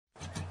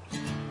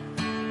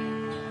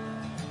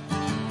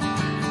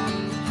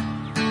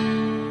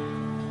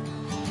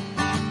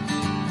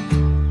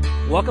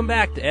Welcome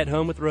back to At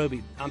Home with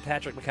Roby. I'm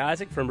Patrick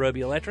McIsaac from Roby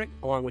Electric,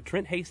 along with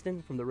Trent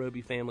Haston from the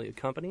Roby family of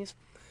companies.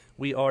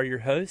 We are your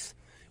hosts.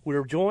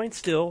 We're joined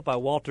still by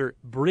Walter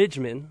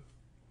Bridgman.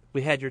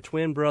 We had your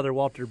twin brother,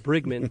 Walter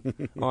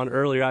Brigman, on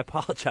earlier. I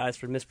apologize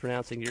for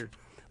mispronouncing your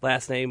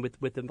last name.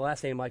 With the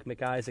last name like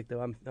McIsaac,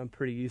 though, I'm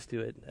pretty used to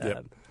it.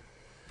 Yep.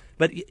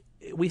 But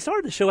we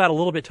started the show out a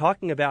little bit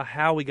talking about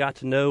how we got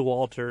to know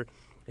Walter.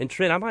 And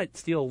Trent, I might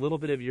steal a little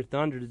bit of your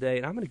thunder today,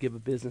 and I'm going to give a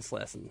business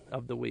lesson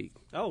of the week.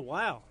 Oh,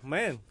 wow.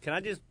 Man,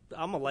 I'm going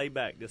to lay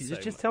back this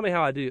segment. Just tell me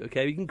how I do,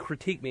 okay? You can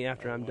critique me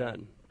after I'm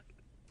done.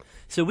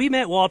 So we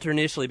met Walter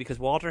initially because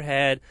Walter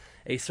had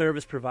a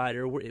service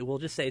provider, we'll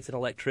just say it's an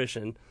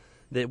electrician,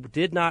 that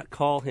did not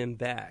call him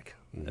back,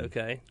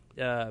 okay?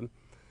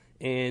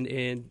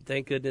 And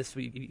thank goodness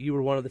you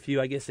were one of the few,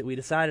 I guess, that we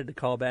decided to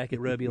call back at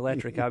Roby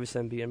Electric. Obviously,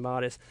 I'm being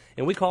modest.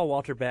 And we called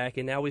Walter back,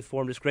 and now we've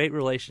formed this great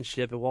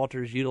relationship, and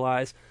Walter has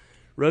utilized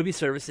Roby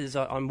services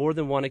on more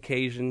than one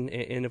occasion.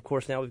 And of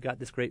course, now we've got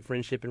this great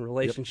friendship and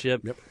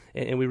relationship, Yep.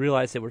 And we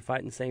realize that we're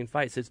fighting the same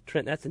fight. So,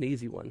 Trent, that's an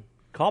easy one.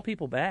 Call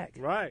people back.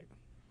 Right.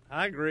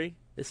 I agree.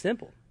 It's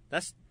simple.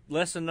 That's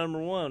lesson number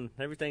one.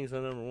 Everything's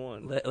the number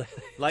one.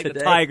 Like Today,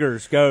 the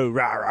Tigers go,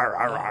 rah, rah,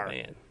 rah, rah. Oh,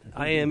 man.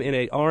 I am in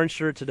an orange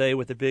shirt today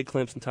with a big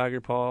Clemson Tiger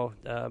paw.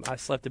 I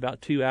slept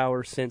about 2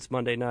 hours since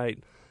Monday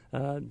night.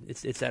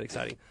 It's that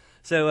exciting.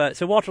 So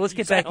Walter, let's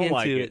get back into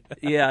like it.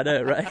 Yeah, I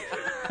know, right?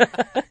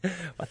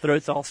 My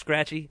throat's all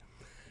scratchy.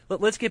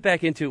 Let's get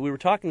back into it. We were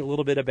talking a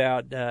little bit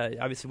about,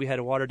 obviously, we had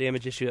a water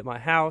damage issue at my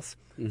house,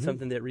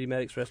 something that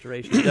Remedics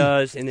Restoration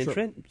does. And then Sure.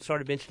 Trent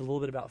started mentioning a little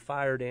bit about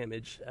fire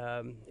damage,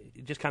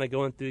 just kind of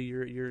going through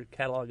your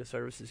catalog of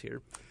services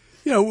here.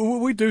 You know,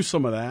 we do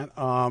some of that.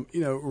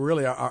 You know,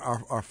 really,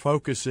 our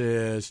focus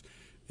is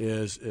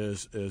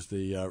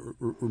the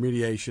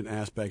remediation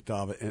aspect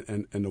of it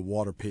and the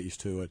water piece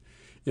to it.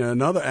 You know,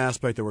 another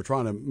aspect that we're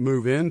trying to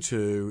move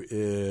into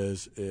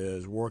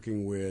is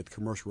working with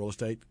commercial real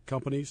estate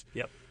companies.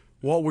 Yep.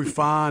 What we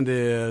find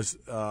is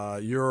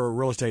you're a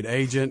real estate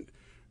agent.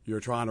 You're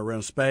trying to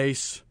rent a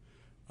space.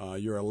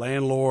 You're a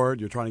landlord.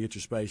 You're trying to get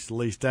your space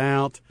leased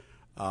out.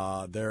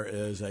 There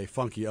is a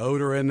funky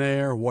odor in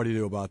there. What do you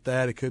do about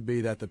that? It could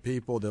be that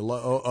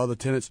the other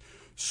tenants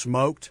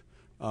smoked,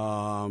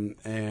 and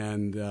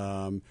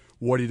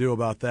what do you do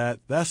about that?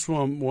 That's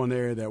one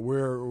area that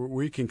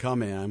we can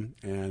come in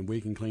and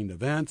we can clean the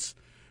vents.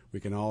 We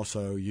can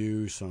also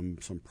use some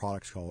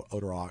products called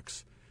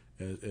Odorox.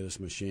 It's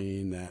a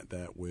machine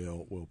that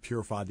will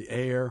purify the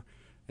air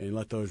and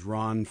let those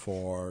run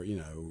for, you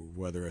know,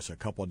 whether it's a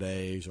couple of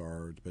days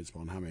or depends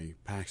upon how many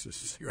packs of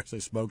cigarettes they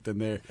smoked in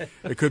there.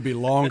 It could be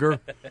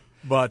longer,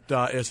 but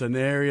it's an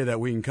area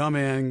that we can come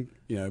in,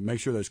 you know, make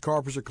sure those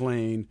carpets are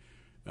clean,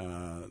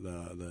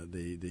 the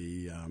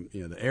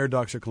air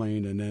ducts are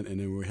clean, and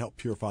then we help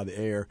purify the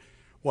air.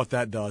 What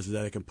that does is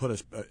that it can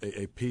put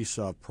a piece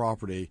of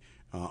property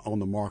on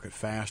the market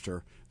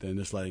faster than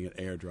just letting it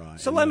air dry.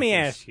 So let me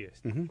ask you,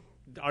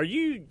 are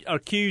you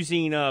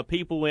accusing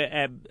people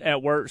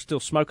at work still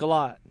smoke a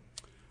lot?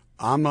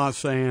 I'm not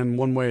saying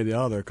one way or the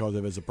other, because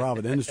if it's a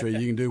private industry,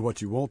 you can do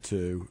what you want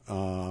to.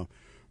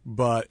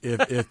 But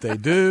if they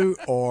do,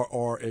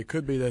 or it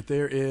could be that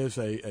there is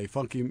a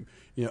funky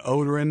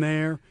odor in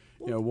there,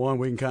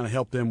 we can kind of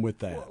help them with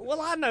that.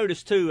 Well, I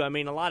noticed too. I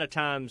mean, a lot of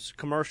times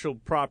commercial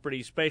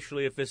property,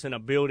 especially if it's in a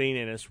building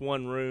and it's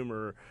one room,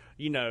 or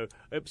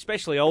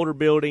especially older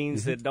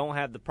buildings that don't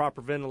have the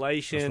proper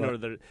ventilation,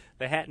 That's right. or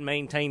they hadn't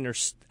maintained their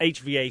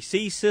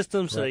HVAC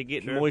system, so they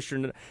get Sure.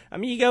 moisture. I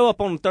mean, you go up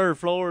on the third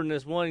floor and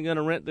there's one going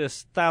to rent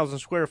this 1,000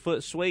 square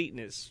foot suite, and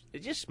it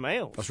just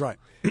smells. That's right.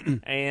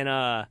 And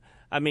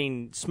I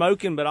mean,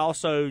 smoking, but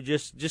also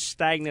just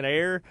stagnant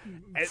air.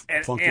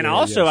 Funky And air,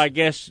 also, yes. I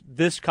guess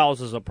this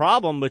causes a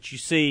problem, but you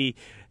see,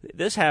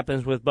 this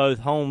happens with both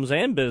homes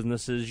and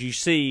businesses. You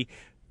see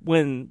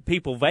when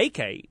people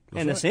vacate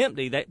and it's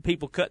empty, that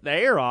people cut the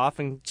air off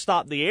and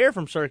stop the air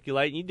from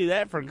circulating. You do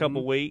that for a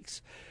couple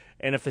weeks,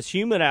 and if it's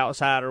humid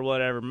outside or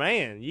whatever,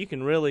 man, you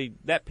can really,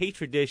 that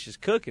Petri dish is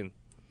cooking.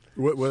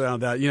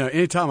 Without doubt,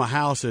 anytime a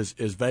house is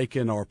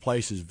vacant or a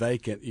place is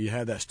vacant, you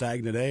have that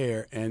stagnant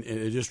air, and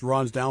it just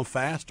runs down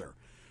faster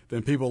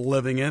than people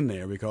living in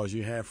there because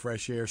you have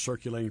fresh air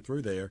circulating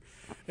through there.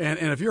 And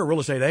if you're a real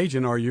estate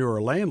agent or you're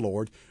a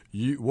landlord,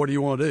 what do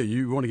you want to do?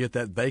 You want to get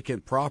that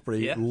vacant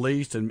property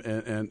leased, and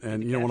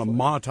you want to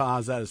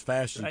monetize that as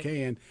fast as you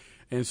can.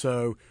 And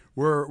so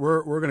we're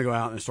going to go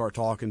out and start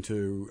talking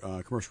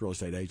to commercial real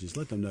estate agents,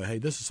 let them know, hey,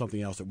 this is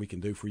something else that we can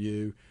do for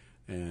you.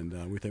 And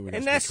we think we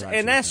have some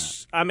traction with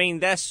that. I mean,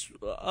 that's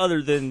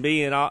other than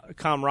being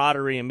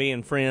camaraderie and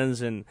being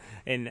friends and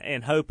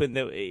hoping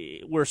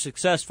that we're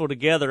successful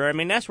together. I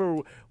mean, that's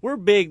where we're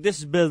big. This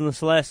is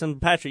business lesson.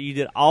 Patrick, you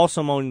did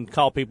awesome on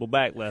call people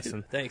back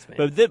lesson. Thanks, man.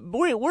 But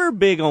we're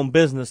big on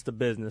business to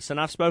business, and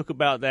I spoke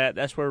about that.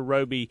 That's where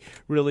Roby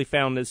really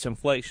found its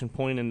inflection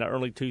point in the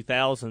early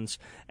 2000s.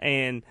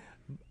 And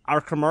our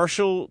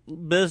commercial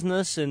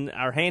business and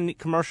our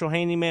commercial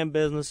handyman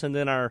business, and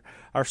then our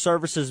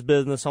services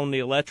business on the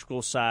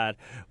electrical side.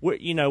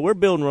 We're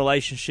building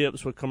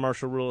relationships with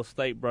commercial real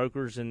estate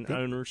brokers and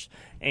owners,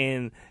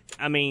 and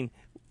I mean,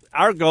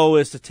 our goal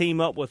is to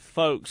team up with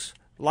folks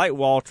like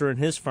Walter and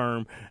his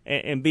firm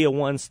and be a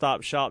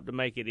one-stop shop to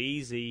make it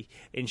easy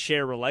and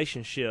share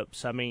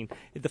relationships. I mean,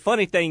 the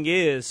funny thing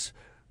is,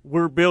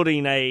 we're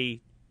building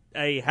a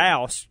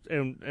house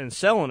and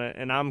selling it,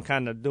 and I'm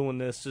kind of doing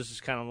this. This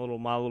is kind of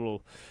my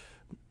little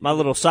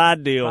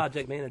side deal.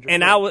 Project manager.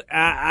 And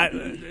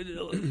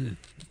I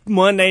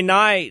Monday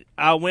night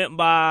I went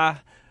by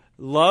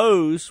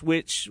Lowe's,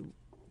 which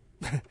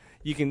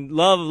you can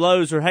love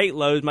Lowe's or hate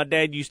Lowe's. My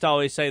dad used to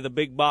always say the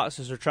big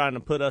boxes are trying to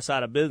put us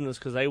out of business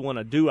because they want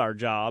to do our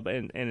job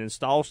and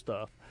install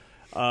stuff.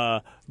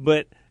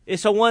 But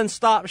it's a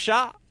one-stop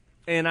shop.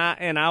 And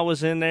I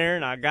was in there,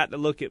 and I got to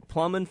look at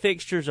plumbing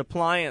fixtures,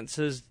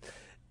 appliances,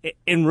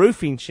 and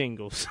roofing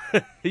shingles,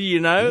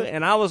 And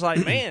I was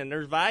like, man,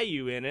 there's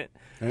value in it.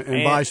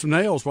 And buy some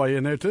nails while you're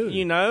in there, too.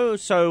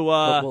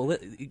 So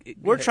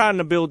we're trying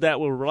to build that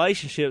with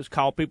relationships,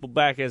 call people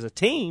back as a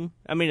team.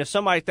 I mean, if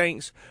somebody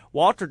thinks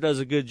Walter does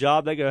a good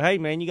job, they go, hey,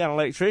 man, you got an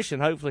electrician.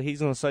 Hopefully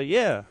he's going to say,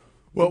 yeah.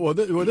 Well,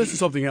 this is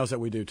something else that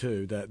we do,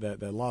 too,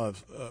 that a lot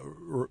of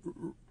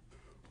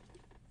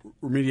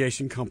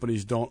remediation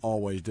companies don't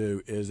always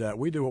do, is that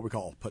we do what we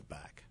call put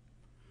back.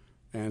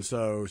 And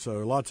so a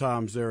lot of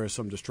times there is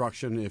some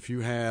destruction. If you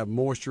have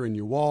moisture in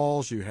your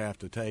walls, you have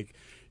to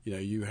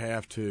you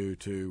have to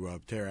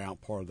tear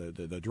out part of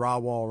the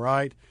drywall,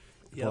 right?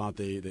 Yep. Pull out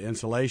the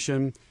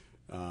insulation,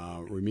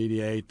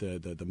 remediate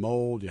the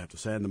mold. You have to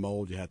sand the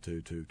mold. You have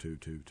to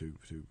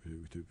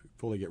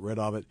fully get rid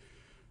of it.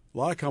 A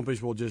lot of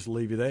companies will just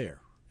leave you there.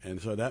 And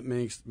so that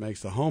makes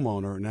the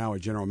homeowner now a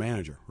general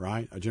manager,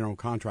 right? A general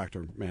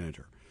contractor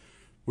manager.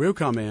 We'll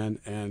come in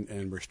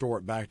and restore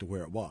it back to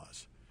where it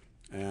was.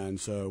 And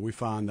so we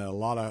find that a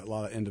lot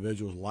of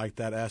individuals like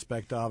that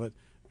aspect of it.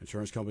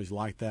 Insurance companies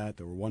like that.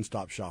 We're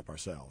one-stop shop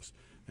ourselves,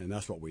 and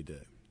that's what we do.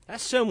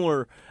 That's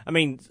similar. I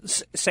mean,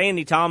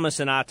 Sandy Thomas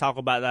and I talk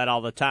about that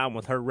all the time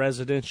with her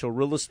residential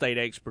real estate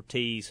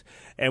expertise.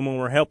 And when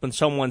we're helping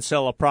someone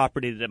sell a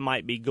property that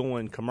might be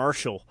going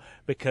commercial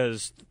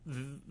because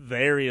the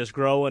area is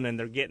growing and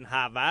they're getting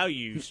high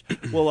values,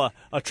 well,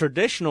 a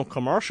traditional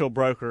commercial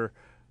broker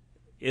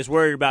is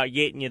worried about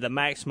getting you the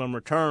maximum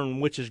return,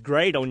 which is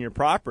great on your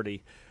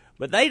property.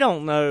 But they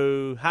don't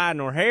know hide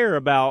nor hair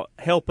about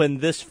helping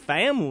this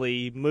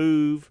family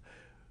move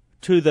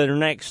to their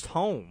next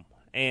home.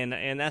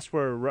 And that's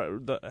where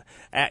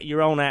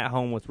your own at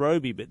home with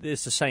Roby, but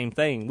it's the same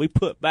thing. We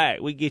put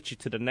back, we get you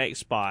to the next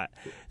spot,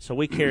 so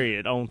we carry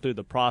it on through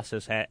the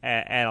process,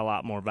 add a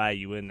lot more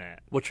value in that.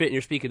 Well, Trenton,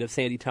 you're speaking of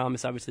Sandy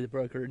Thomas, obviously the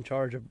broker in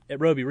charge at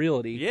Roby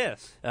Realty.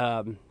 Yes.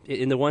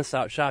 In the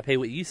one-stop shop. Hey,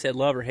 what you said,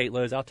 love or hate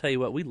Lowe's. I'll tell you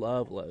what, we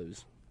love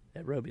Lowe's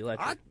at Roby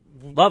Electric.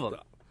 Love them.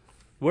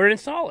 We're an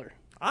installer.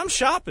 I'm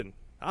shopping.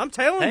 I'm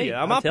telling you.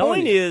 I'm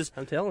telling you.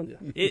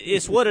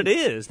 It's what it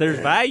is. There's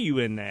value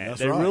in that. That's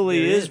there right.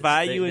 really is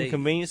value and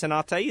convenience. And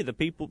I'll tell you, the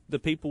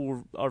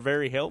people are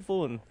very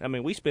helpful. And I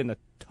mean, we spend a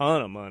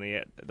ton of money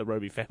at the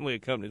Roby family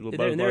of companies with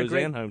both Lowe's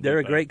and Home Depot. They're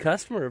a great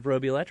customer of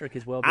Roby Electric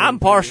as well. I'm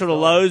partial to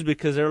Lowe's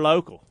because they're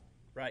local.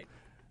 Right.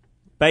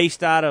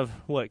 Based out of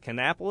what,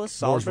 Kannapolis,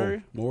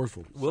 Salisbury,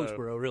 Mooresville,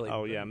 Wilkesboro, really.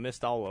 Oh yeah, I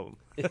missed all of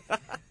them.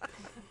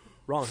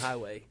 Wrong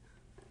highway.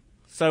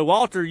 So,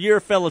 Walter, you're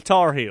a fellow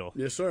Tar Heel.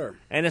 Yes, sir.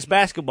 And it's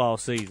basketball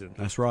season.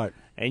 That's right.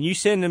 And you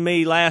sending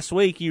me last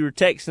week, you were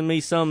texting me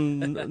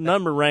some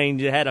number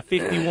range that had a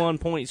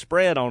 51-point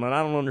spread on it.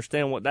 I don't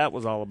understand what that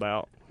was all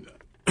about.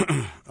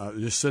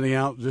 Just sending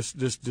out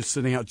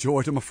sending out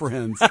joy to my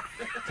friends.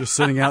 Just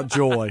sending out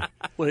joy.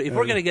 Well, if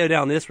we're going to go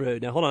down this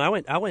road, now hold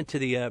on. I went to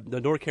the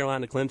North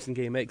Carolina Clemson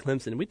game at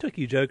Clemson, and we took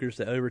you jokers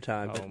to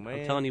overtime. Oh man!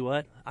 I'm telling you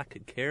what, I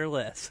could care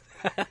less.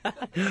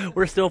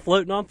 We're still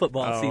floating on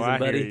football season,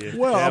 buddy.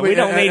 Well, yeah, I mean, we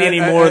don't need any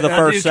more of the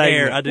first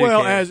segment. I do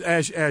well, care.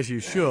 as you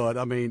should.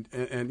 I mean,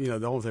 and you know,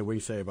 the only thing we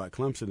can say about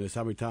Clemson is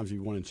how many times have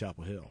you won in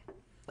Chapel Hill?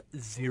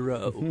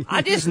 0.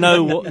 I just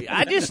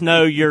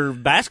know your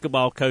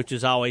basketball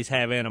coaches always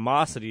have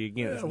animosity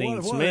against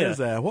Dean Smith. What is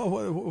that?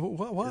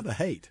 Why the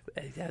hate?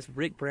 That's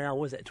Rick Brown.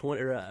 Was that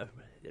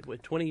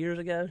 20 years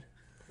ago?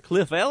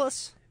 Cliff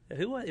Ellis?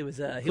 Who was it? Was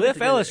Cliff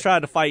Ellis tried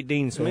to fight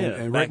Dean Smith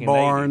and back Rick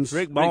Barnes.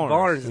 Rick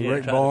Barnes.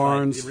 Rick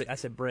Barnes. I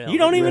said Brown. You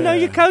don't even know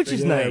your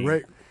coach's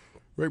name.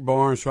 Rick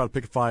Barnes tried to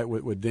pick a fight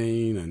with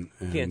Dean, and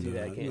can't do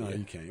that, can you? No,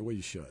 you can't. Well,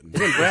 you shouldn't.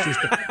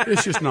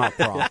 It's just not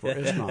proper.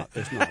 It's not.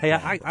 Hey,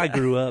 proper. I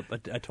grew up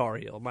at Tar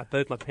Heel. My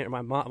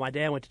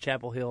dad went to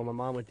Chapel Hill, and my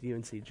mom went to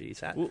UNCG.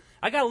 So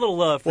I got a little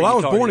love for I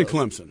was Tar born in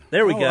Heels. Clemson.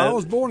 There we go. I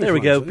was born in There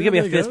Clemson. we go. Give me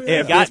a fist.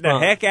 Yeah. Got the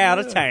heck out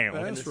of town.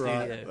 That's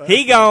right.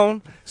 He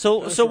gone.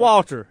 So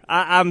Walter,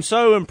 I'm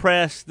so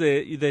impressed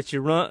that you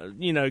run,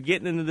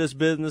 getting into this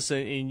business,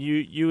 and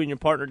you and your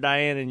partner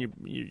Diane, and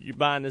you're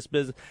buying this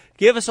business.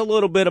 Give us a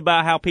little bit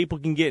about how people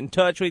can get in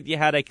touch with you,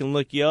 how they can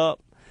look you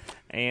up,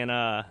 and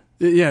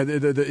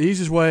the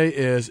easiest way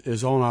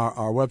is on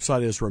our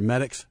website is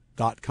remedics.com.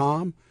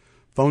 remedicsrestoration.com.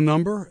 Phone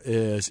number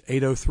is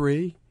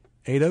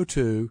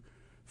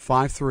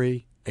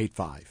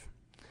 803-802-5385.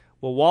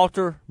 Well,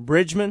 Walter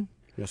Bridgman,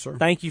 Yes, sir.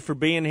 thank you for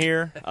being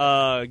here.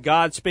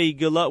 Godspeed.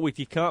 Good luck with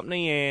your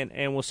company,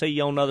 and we'll see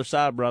you on the other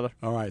side, brother.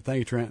 All right. Thank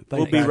you, Trent.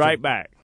 We'll be right back.